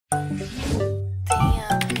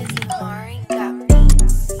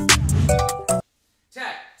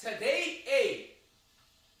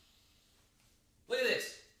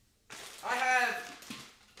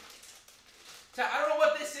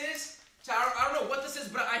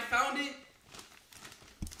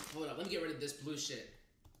let me get rid of this blue shit.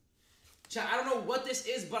 Chat, I don't know what this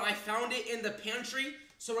is, but I found it in the pantry,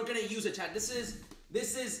 so we're gonna use it, chat. This is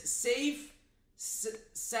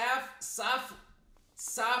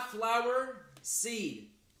safflower seed.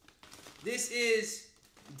 This is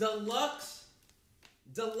deluxe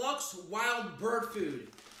wild bird food.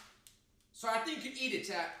 So I think you can eat it,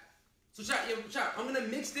 chat. So chat, I'm gonna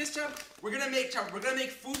mix this, chat. We're gonna make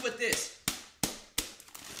food with this.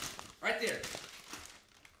 Right there.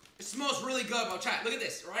 It smells really good, bro. Chat, look at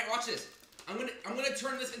this. All right, watch this. I'm gonna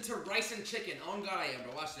turn this into rice and chicken. Oh God, I am,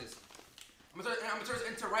 bro. Watch this. I'm gonna turn this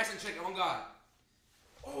into rice and chicken. Oh God.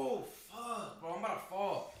 Oh fuck, bro. I'm about to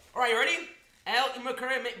fall. All right, you ready?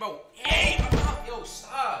 Bro. Hey, yo,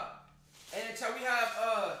 stop. And chat, we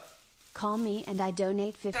have Call me and I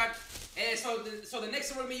donate 50. And so the next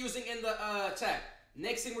thing we're gonna be using in the chat.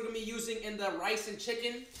 Next thing we're gonna be using in the rice and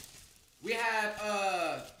chicken. We have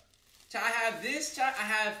chat, I have this, chat.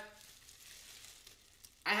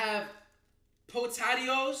 I have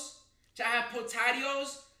potatoes. Chat, I have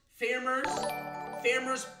potatoes,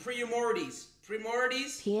 farmers, priorities.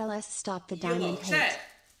 PLS, stop the diamond hate. Chat,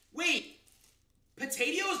 wait.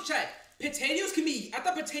 Potatoes, chat. Potatoes can be, I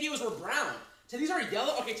thought potatoes were brown. So these are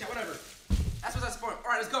yellow? Okay, chat, whatever. That's what that's for.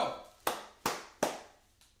 Alright, let's go.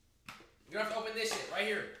 You're gonna have to open this shit right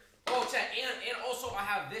here. Oh, chat, and also I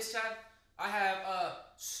have this, chat. I have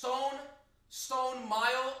stone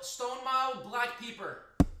mild black pepper.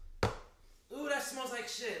 Ooh, that smells like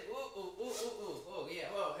shit. Ooh, yeah.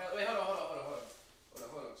 Wait, hold on.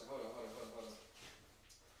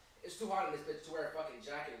 It's too hot in this bitch to wear a fucking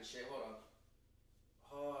jacket and shit. Hold on.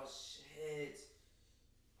 Oh shit.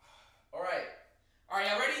 Alright,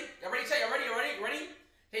 y'all ready? Y'all ready, chat? Y'all ready?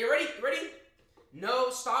 Hey, you ready? No,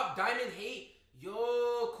 stop diamond hate.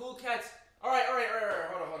 Yo, cool cats. Alright.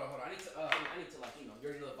 Hold on. I need to like, you know, you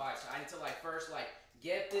already know the vibes. So I need to like first like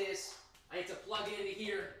get this. I need to plug it into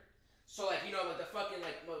here. So like, you know, like the fucking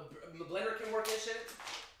like my blender can work and shit.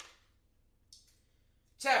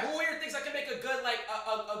 Chat, who here thinks I can make a good like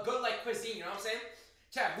a good like cuisine, you know what I'm saying?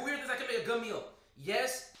 Chat, who here thinks I can make a good meal?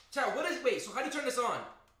 Yes? Chat, wait, so how do you turn this on?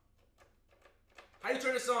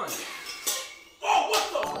 Oh, what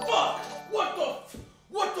the fuck?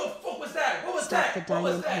 What the fuck was that? What was that?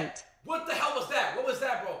 What the hell was that? What was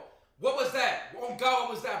that, bro? What was that? Oh God,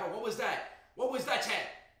 what was that, bro? What was that, chat?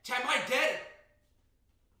 Chat, am I dead?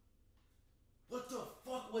 What the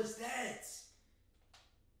fuck was that?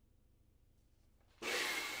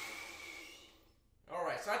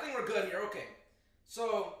 Alright, so I think we're good here, okay.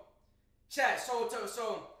 So, chat, to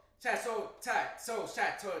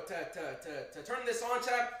turn this on,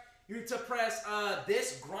 chat, you need to press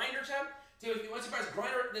this grinder, chat. So once you press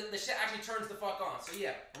grinder, the shit actually turns the fuck on. So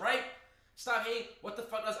yeah, right? Stop hating. What the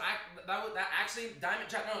fuck does that actually diamond,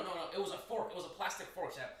 chat? No. It was a fork. It was a plastic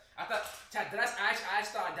fork, chat. I thought, chat. I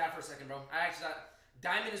actually thought I died for a second, bro. I actually thought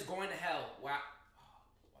diamond is going to hell. Wow.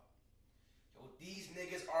 Yo, these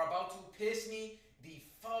niggas are about to piss me the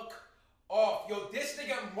fuck off. Yo, this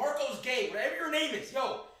nigga Marco's gay. Whatever your name is,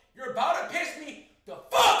 yo, you're about to piss me the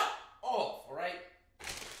fuck off. All right.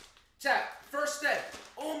 Chat, first step.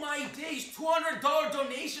 Oh my days, $200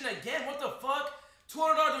 donation again. What the fuck?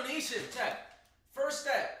 $200 donation. Chat. First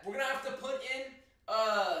step, we're gonna have to put in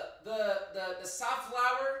the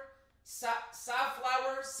safflower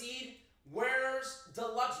seed Werner's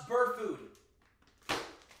deluxe bird food.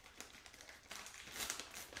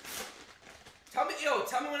 Tell me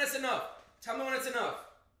when it's enough.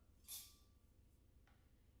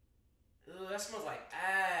 Ew, that smells like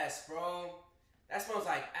ass, bro. That smells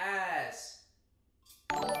like ass.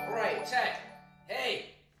 Right, check.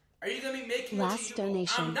 Hey, are you gonna be making last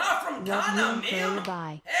donation? I'm not from Ghana, man.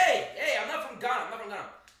 Bye. Hey, I'm not from Ghana.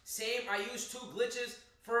 Same, I used 2 glitches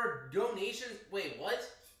for donations. Wait, what?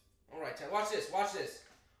 Alright, chat, watch this.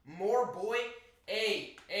 More boy.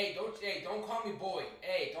 Hey, don't call me boy.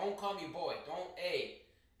 Hey, don't call me boy. Hey,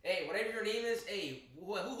 whatever your name is, hey,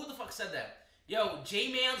 who the fuck said that? Yo,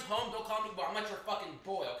 J-Man's home, don't call me boy. I'm not your fucking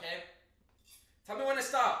boy, okay? Tell me when to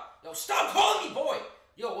stop. Yo, stop calling me boy.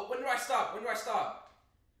 Yo, when do I stop?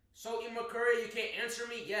 So, Curry, you can't answer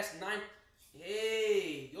me? Yes, 9.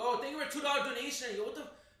 Hey, yo, thank you for $2 donation.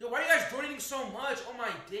 Yo, why are you guys donating so much? Oh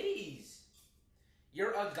my days.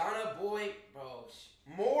 You're a Ghana boy, bro.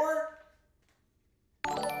 More?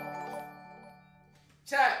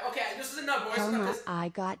 Chat, okay, this is enough, boys. I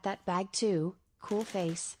got that bag too. Cool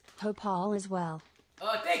face. Hope all is well.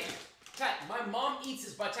 Thank you. Chat, my mom eats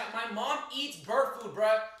this, but chat, my mom eats bird food,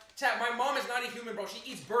 bro. Chat, my mom is not a human, bro. She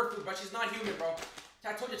eats bird food, but she's not human, bro.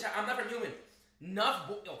 Chat, I told you, chat, I'm never human.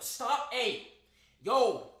 Yo, stop. Hey,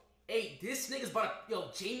 Hey, this nigga's about to,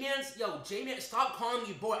 J-Man, stop calling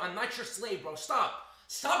me boy. I'm not your slave, bro. Stop.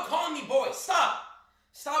 Stop calling me boy. Stop.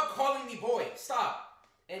 Stop calling me boy. Stop.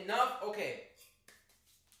 Enough. Okay.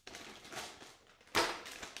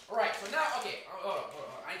 All right. So now, okay. Hold on.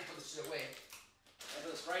 I need to put this shit away. I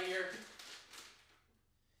put this right here.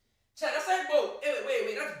 Chat, that's like, whoa.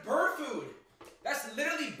 Wait. That's bird food. That's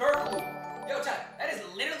literally bird food. Yo, chat, that is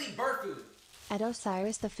literally bird food. At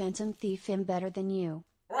Osiris the Phantom Thief him better than you.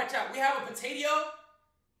 Alright, chat, we have a potato.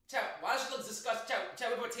 Chat, why does it look disgusting? Chat,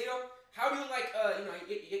 with a potato, how do you you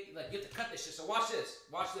have to cut this shit. So watch this.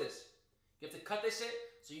 You have to cut this shit.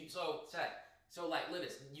 Look at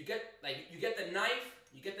this. You get the knife,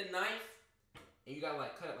 and you gotta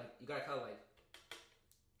cut it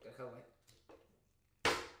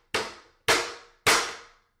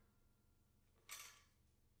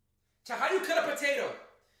Chat, how do you cut a potato?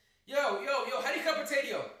 Yo, how do you cut a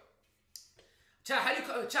potato? Chat, how do you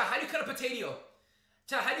cut a potato?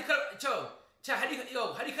 Chat, how do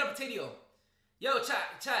you cut a potato? Yo,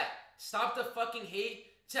 chat, stop the fucking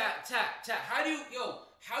hate. Chat, how do you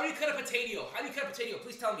cut a potato? How do you cut a potato?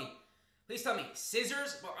 Please tell me.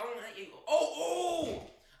 Scissors? But I don't know. Oh!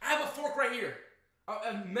 I have a fork right here.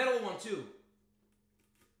 A metal one too.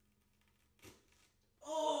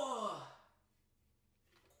 Oh!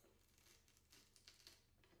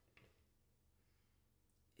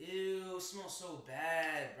 Ew, it smells so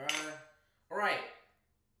bad, bruh. Alright.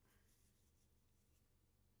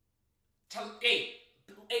 Hey,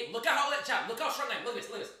 look at how strong knife. Look at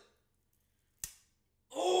this.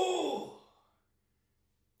 Ooh!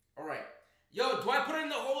 Alright. Yo, do I put it in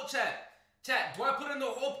the whole chat? Chat, do I put it in the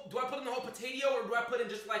whole potato, or do I put in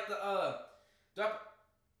just like the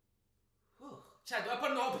Chat, do I put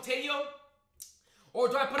in the whole potato? Or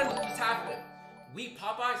do I put in just half of it? We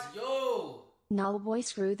Popeyes, yo! Null boy,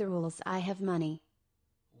 screw the rules, I have money.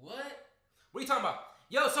 What are you talking about?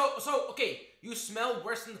 Yo, so okay, you smell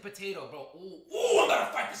worse than the potato, bro. Ooh, I'm gonna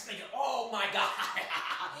fight this nigga. Oh my god.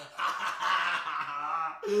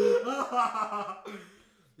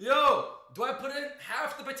 Yo, do I put in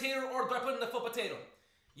half the potato or do I put in the full potato?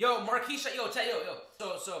 Yo, Marquisha, chat,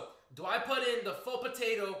 yo. So do I put in the full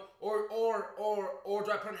potato or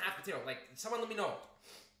do I put in half potato? Like, someone let me know.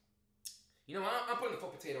 You know, I'm putting the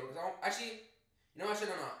full potato because I don't actually. You know, no. I'm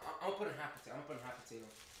gonna put in half potato.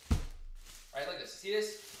 Alright, look at this. See this?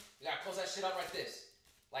 You gotta close that shit up like this.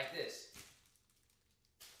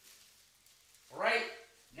 Alright,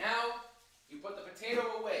 now you put the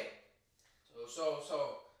potato away. So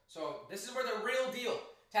this is where the real deal.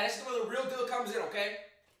 Chat, this is where the real deal comes in, okay?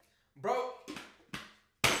 Bro.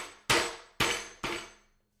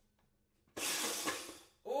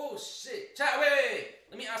 Oh shit. Chat, wait.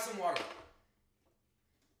 Let me add some water.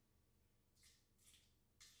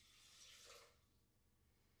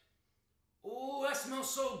 Ooh, that smells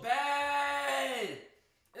so bad.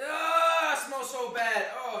 That smells so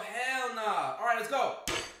bad. Oh, hell nah. All right, let's go.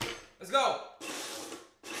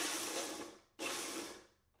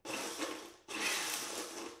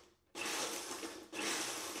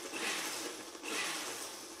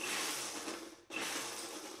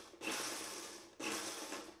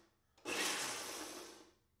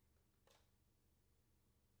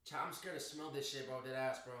 Chat, I'm scared to smell this shit, bro. Dead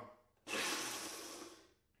ass, bro.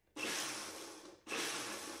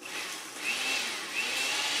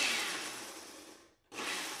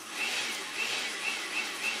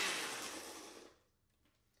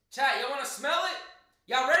 Chat, y'all wanna smell it?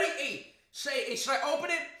 Y'all ready? Hey, should I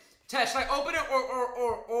open it? Chat, should I open it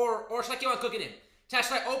or should I keep on cooking it? Chat,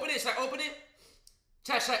 should I open it?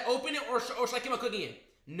 Chat, should I open it or should I keep on cooking it?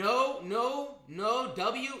 No,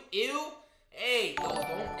 W, ew. Hey, don't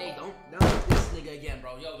this nigga again,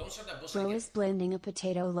 bro. Yo, don't start that bullshit Bro again. is blending a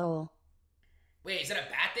potato lol. Wait, is that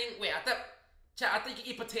a bad thing? Wait, I think you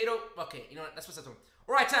eat potato. Okay, you know what? That's what's up.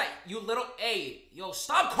 All right, chat, you little, hey, yo,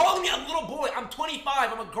 stop calling me a little boy. I'm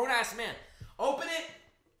 25. I'm a grown-ass man. Open it.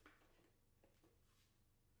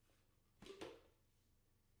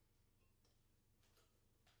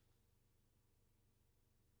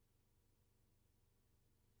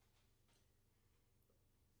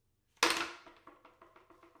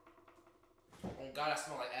 Oh God, I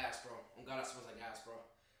smell like ass, bro. Oh God, I smell like ass, bro.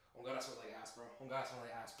 Oh God, I smell like ass, bro. Oh God, I smell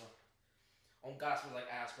like ass, bro. Oh God, it smells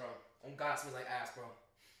like ass, bro. Oh God, it smells like ass, bro.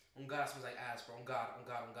 Oh God, it smells like ass, bro. Oh God, oh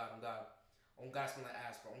God, oh God, oh God. Oh God, it smells like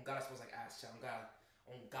ass, bro. Oh God, it smells like ass, chat. Oh God.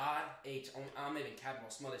 Oh God, I'm even capital.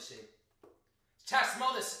 Smell this shit. Chat,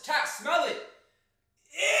 smell this. Chat, smell it.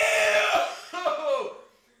 Ew!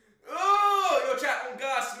 Oh, yo, chat. Oh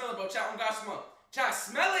God, smell it, bro. Chat, oh God, smell it. Chat,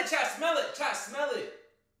 smell it. Chat, smell it. Chat, smell it.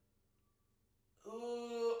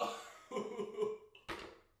 Ooh.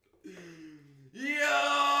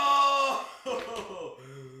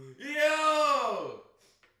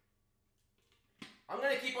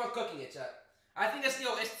 on cooking it, chat. I think it's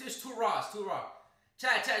it's too raw. It's too raw.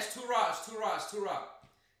 Chat, it's too raw. It's too raw. It's too raw.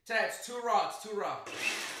 Chat, it's too raw. It's too raw.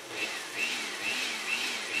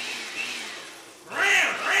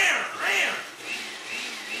 Ram, ram, ram.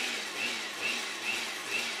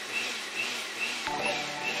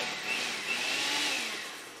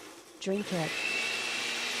 Drink it.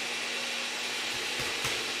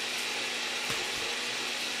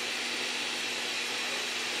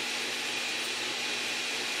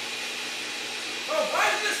 Bro, why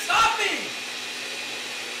isn't this stopping?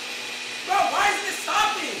 Bro, why isn't this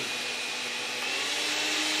stopping?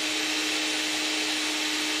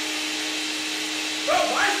 Bro,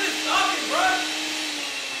 why isn't this stopping, bro?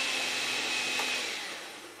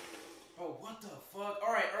 Oh, what the fuck?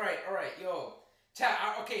 Alright, yo.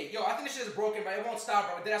 Chat, okay, yo, I think this shit is broken, but it won't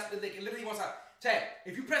stop, bro. That's, like, it literally won't stop. Chat,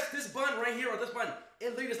 if you press this button right here or this button, it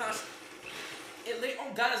literally does not.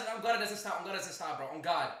 On God, it doesn't stop. On God, it doesn't stop, bro. On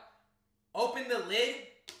God. Open the lid.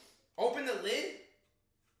 Open the lid.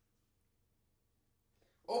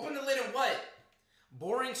 Open the lid and what?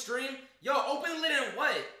 Boring stream? Yo, open the lid and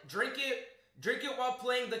what? Drink it while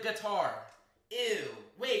playing the guitar. Ew.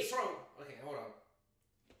 Wait, sorry. Okay, hold on.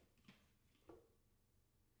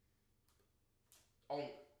 Oh,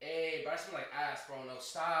 hey, but I smell like ass, bro. No,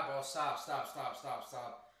 stop, bro. Stop. Stop, bro.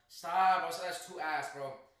 That's too ass,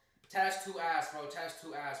 bro. That's too ass, bro.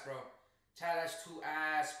 That's too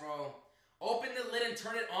ass, bro. Open the lid and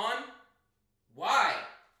turn it on? Why?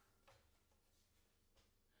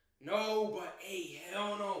 No, but hey,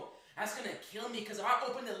 hell no. That's gonna kill me, because if I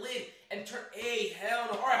open the lid and turn, hey, hell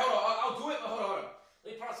no. Alright, hold on. I'll do it, but hold on.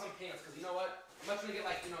 Let me put on some pants, because you know what? I'm not trying to get,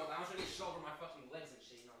 like, I'm not trying to get shit over my fucking legs and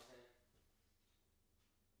shit, you know what I'm saying?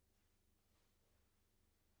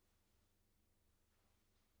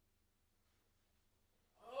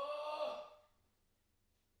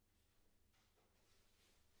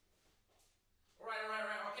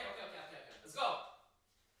 Okay.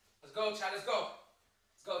 Let's go, chat. Let's go,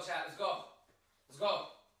 chat. Let's go.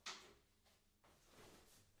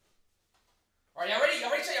 All right, y'all ready? Chat?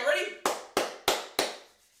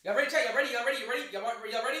 Y'all ready? Chat? Y'all ready?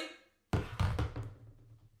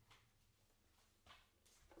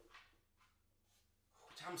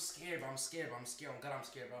 I'm scared, bro. On God, I'm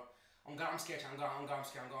scared, bro. On God, I'm scared, chat. On God, I'm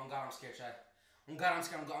scared, chat. On God, I'm scared, chat. On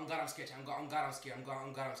God, I'm scared. On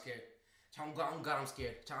God, I'm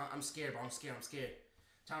scared. Chat, I'm scared, bro. Chat,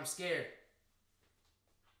 I'm scared.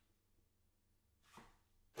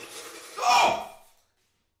 Oh!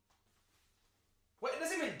 Wait, it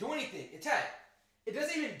doesn't even do anything. Chat. It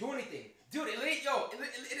doesn't even do anything. Dude, it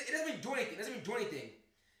doesn't even do anything.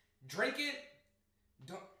 Drink it.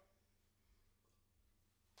 Don't.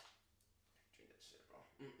 Drink that shit, bro.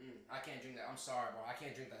 I can't drink that. I'm sorry, bro. I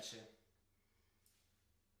can't drink that shit.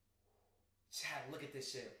 Chat, look at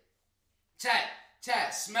this shit.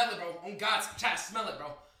 Chat, smell it, bro. On God, chat, smell it,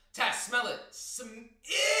 bro. Chat, smell it.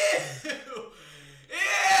 Ew!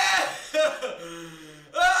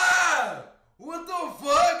 Ah! What the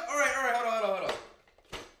fuck? Alright, hold on.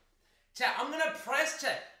 Chat, I'm gonna press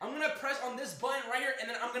on this button right here, and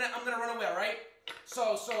then I'm gonna run away, alright?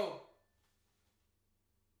 So.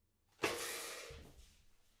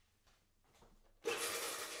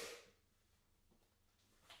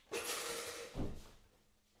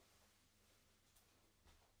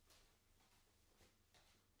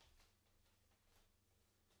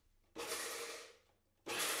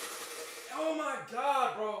 Oh my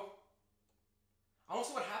God, bro. I don't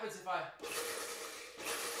see what happens if I.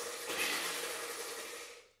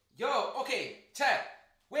 Yo, okay, chat.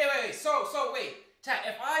 Wait. So wait, chat.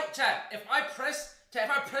 If I press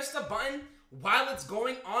the button while it's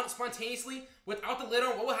going on spontaneously without the lid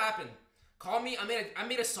on, what will happen? Call me. I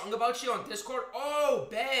made a song about you on Discord. Oh,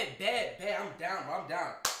 bad. I'm down, bro. I'm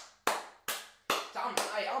down.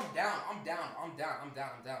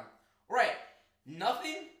 All right,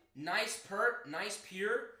 nothing. Nice pert, nice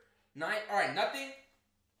pure, nice. All right, nothing.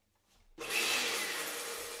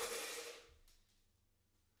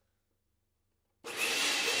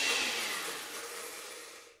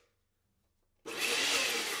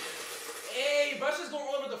 Hey, brush is going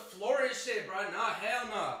all over the floor and shit, bro. Nah,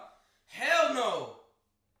 hell no.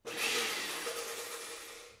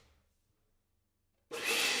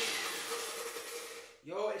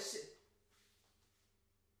 Yo, it's shit.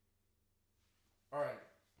 All right.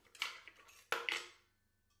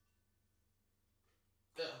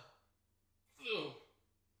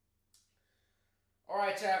 All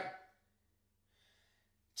right, chat.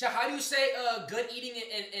 Chat, how do you say good eating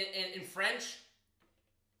in French?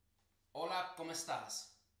 Hola, ¿cómo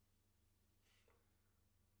estás?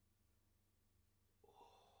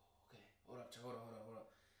 Okay, hold up.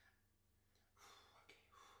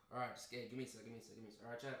 All right, just give me a second.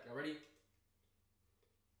 All right, chat, y'all ready?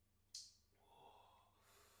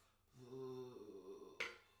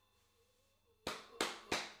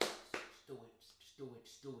 Just do it.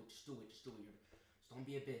 Just don't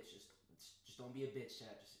be a bitch. Just don't be a bitch,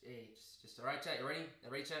 chat. Just all right, chat. You ready? You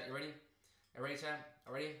ready, chat? You ready? You ready, chat?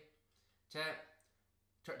 You ready? Chat.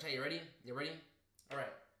 Chat, you ready? You ready? All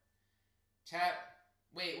right. Chat.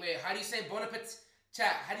 Wait. How do you say bon appetit?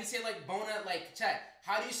 Chat. How do you say like bona? Like chat.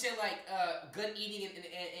 How do you say like good eating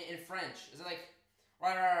in French? Is it like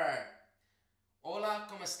right? Hola,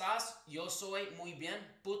 ¿cómo estás? Yo soy muy bien.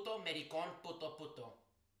 Puto, maricón, puto.